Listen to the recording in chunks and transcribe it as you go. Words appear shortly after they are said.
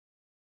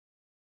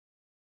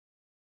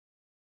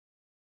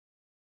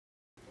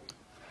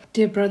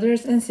Dear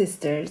brothers and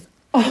sisters,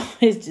 oh,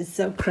 it's just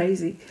so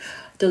crazy.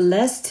 The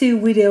last two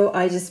video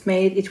I just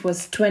made, it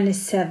was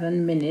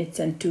 27 minutes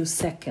and 2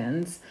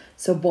 seconds,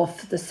 so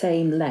both the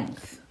same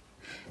length.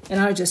 And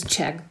I just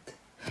checked,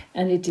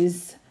 and it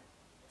is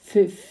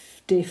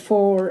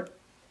 54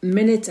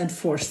 minutes and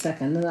 4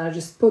 seconds. And I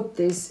just put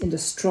this in the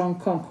strong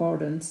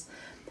concordance,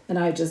 and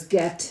I just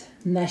get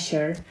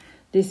measure.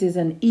 This is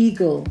an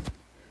eagle,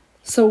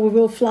 so we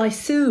will fly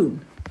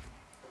soon.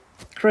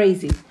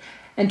 Crazy.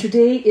 And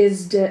today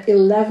is the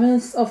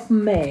 11th of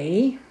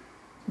May.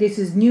 This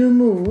is new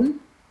moon.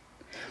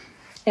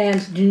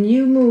 And the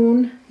new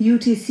moon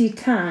UTC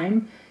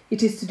time,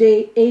 it is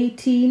today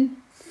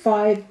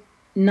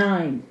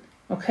 18:59.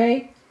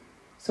 Okay?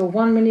 So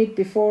 1 minute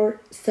before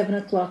 7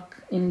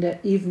 o'clock in the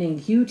evening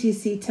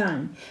UTC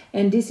time.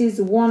 And this is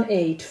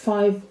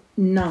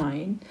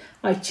 1859.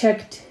 I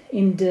checked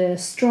in the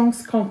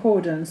Strong's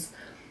Concordance.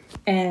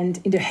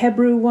 And in the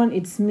Hebrew one,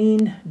 it's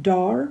mean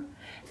dar.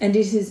 And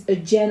this is a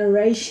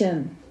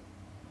generation.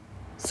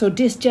 So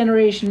this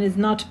generation is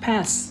not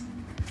past.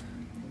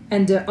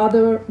 And the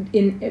other,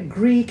 in a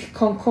Greek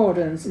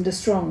concordance, in the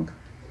Strong,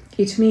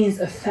 it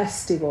means a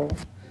festival.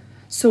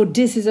 So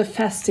this is a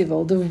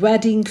festival, the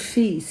wedding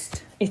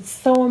feast. It's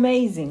so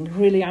amazing,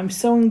 really. I'm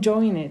so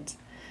enjoying it.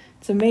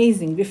 It's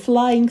amazing. We're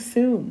flying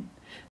soon.